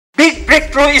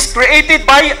breakthrough is created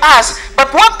by us.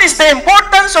 But what is the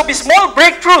importance of small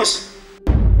breakthroughs?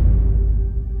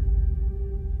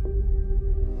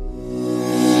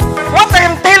 What I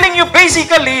am telling you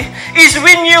basically is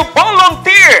when you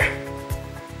volunteer,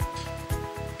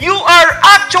 you are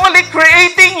actually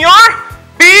creating your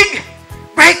big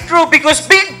breakthrough, because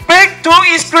big breakthrough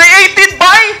is created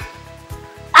by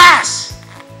us.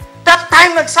 That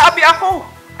time nagsabi ako,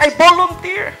 I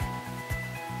volunteer.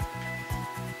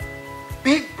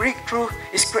 Big breakthrough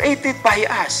is created by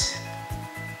us.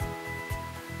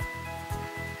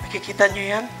 Nakikita nyo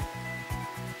yan?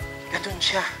 Ganun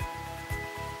siya.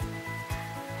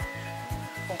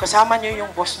 Kung kasama nyo yung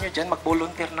boss nyo dyan,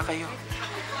 mag-volunteer na kayo.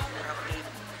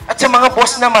 At sa mga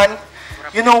boss naman,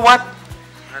 you know what?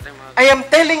 I am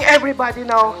telling everybody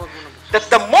now that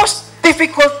the most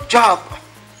difficult job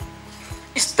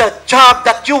is the job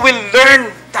that you will learn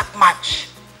that much.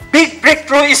 Big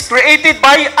breakthrough is created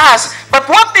by us. But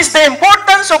what is the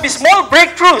importance of small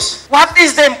breakthroughs? What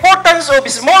is the importance of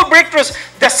small breakthroughs?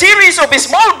 The series of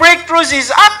small breakthroughs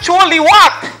is actually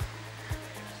what?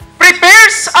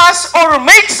 Prepares us or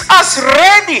makes us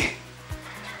ready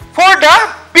for the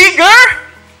bigger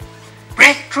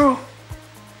breakthrough.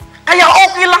 Kaya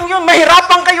okay lang yun.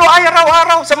 Mahirapan kayo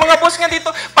araw-araw. Sa mga boss nga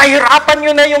dito, pahirapan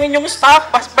nyo na yung inyong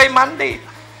staff by Monday.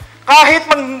 Kahit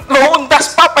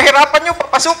mag-loondas pa, pahirapan nyo,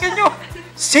 papasukin nyo.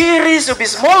 Series of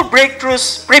small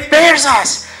breakthroughs prepares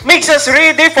us, makes us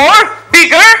ready for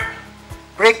bigger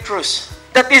breakthroughs.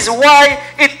 That is why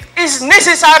it is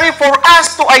necessary for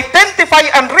us to identify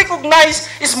and recognize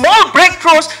small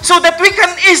breakthroughs so that we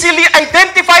can easily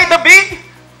identify the big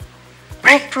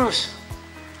breakthroughs.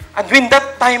 And when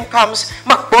that time comes,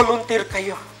 mag-volunteer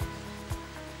kayo.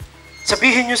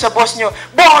 Sabihin nyo sa boss nyo,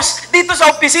 Boss, dito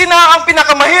sa opisina, ang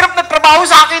pinakamahirap na trabaho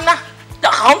sa akin na. The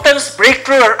accountant's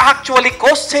breakthrough are actually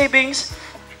cost savings,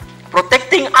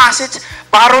 protecting assets,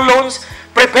 borrow loans,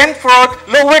 prevent fraud,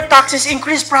 lower taxes,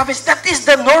 increase profits. That is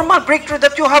the normal breakthrough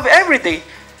that you have every day.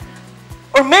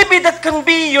 Or maybe that can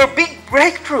be your big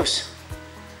breakthroughs.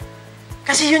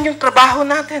 Kasi yun yung trabaho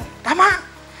natin. Tama?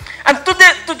 And to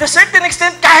the certain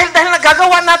extent, dahil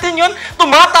nagagawa natin yun,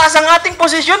 tumataas ang ating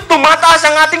posisyon, tumataas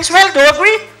ang ating sweldo.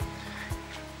 Agree?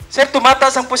 Sir,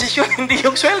 tumataas ang posisyon, hindi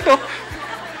yung sweldo.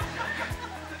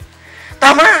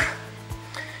 Tama?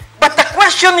 But the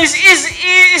question is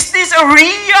this a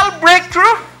real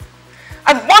breakthrough?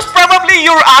 And most probably,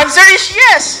 your answer is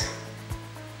yes.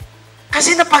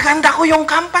 Kasi napaganda ko yung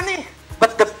company.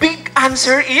 But the big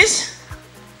answer is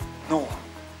no.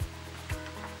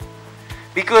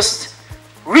 Because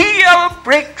real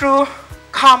breakthrough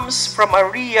comes from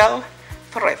a real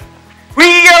threat.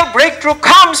 Real breakthrough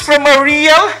comes from a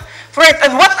real threat.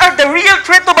 And what are the real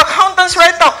threat of accountants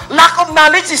right now? Lack of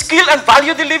knowledge, skill, and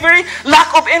value delivery,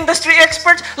 lack of industry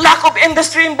experts, lack of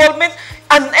industry involvement,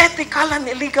 unethical and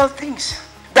illegal things.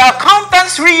 The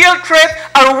accountants' real threat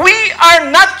are we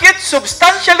are not yet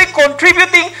substantially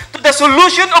contributing to the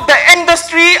solution of the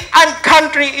industry and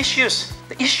country issues.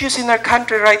 The issues in our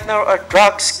country right now are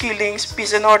drugs, killings,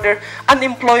 peace and order,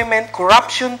 unemployment,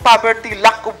 corruption, poverty,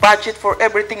 lack of budget for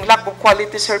everything, lack of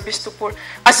quality service to poor.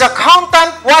 As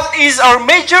accountant, what is our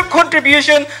major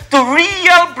contribution to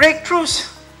real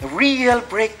breakthroughs? The real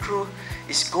breakthrough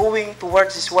is going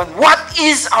towards this one. What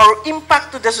is our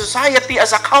impact to the society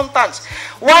as accountants?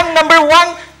 Number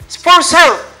one, for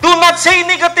self. Do not say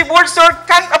negative words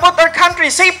about our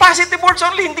country. Say positive words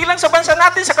only. Hindi lang sa bansa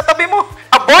natin, sa katabi mo.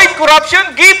 Avoid corruption.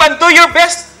 Give and do your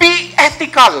best. Be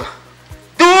ethical.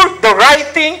 Do the right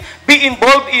thing. Be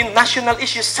involved in national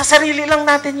issues. Sa sarili lang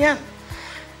natin yan.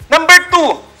 Number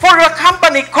two, for a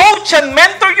company, coach and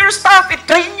mentor your staff.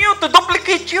 I-train you to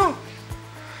duplicate you.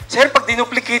 Sir, pag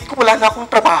dinuplicate ko, wala na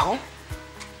akong trabaho.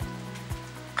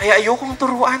 Kaya ayokong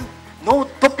turuan. No,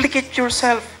 duplicate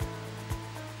yourself.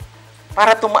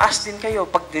 Para tumaas din kayo.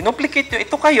 Pag dinuplicate nyo,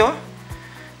 ito kayo,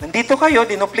 nandito kayo,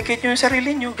 dinuplicate nyo yung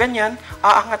sarili nyo, ganyan,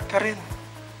 aangat ka rin.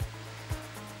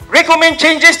 Recommend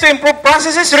changes to improve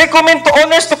processes. Recommend to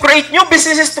owners to create new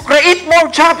businesses, to create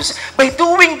more jobs. By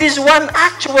doing this one,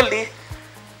 actually,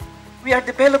 we are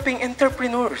developing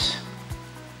entrepreneurs.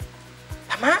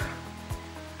 Tama?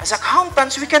 As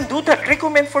accountants, we can do that.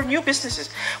 Recommend for new businesses.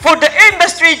 For the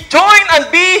industry, join and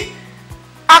be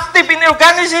active in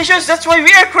organizations. That's why we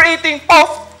are creating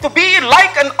POF to be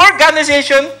like an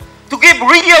organization to give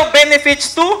real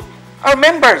benefits to our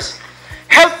members.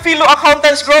 Help fellow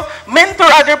accountants grow,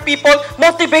 mentor other people,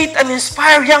 motivate and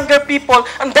inspire younger people.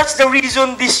 And that's the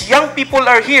reason these young people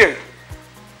are here.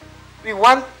 We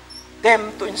want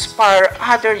them to inspire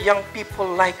other young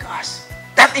people like us.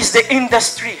 That is the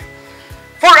industry.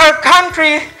 For our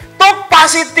country, Talk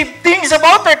positive things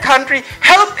about our country.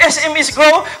 Help SMEs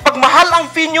grow. Pag mahal ang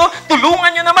fee nyo,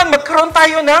 tulungan nyo naman. Magkaroon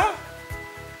tayo ng,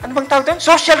 ano bang tawag doon?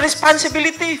 Social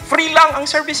responsibility. Free lang ang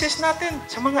services natin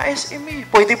sa mga SME.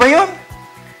 Pwede ba yun?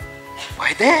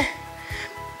 Pwede.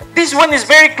 This one is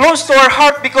very close to our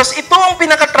heart because ito ang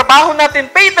pinakatrabaho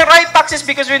natin. Pay the right taxes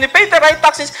because when you pay the right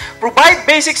taxes, provide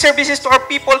basic services to our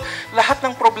people, lahat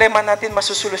ng problema natin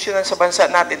masusolusyonan sa bansa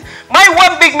natin. My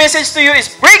one big message to you is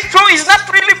breakthrough is not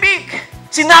really big.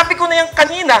 Sinabi ko na yan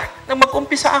kanina nang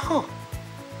mag-umpisa ako.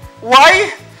 Why?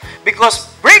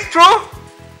 Because breakthrough,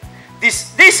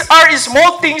 these are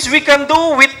small things we can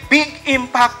do with big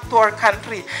impact to our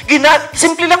country.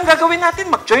 Simple lang gagawin natin.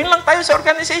 Mag-join lang tayo sa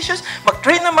organizations,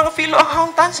 mag-train ng mga fellow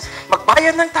accountants,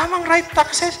 magbayad ng tamang right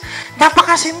taxes.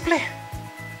 Napakasimple.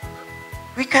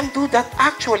 We can do that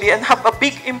actually and have a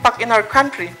big impact in our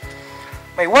country.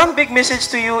 My one big message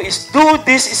to you is do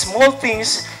these small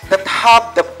things that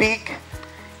have the big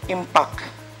impact.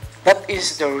 That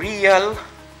is the real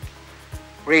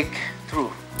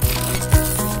breakthrough.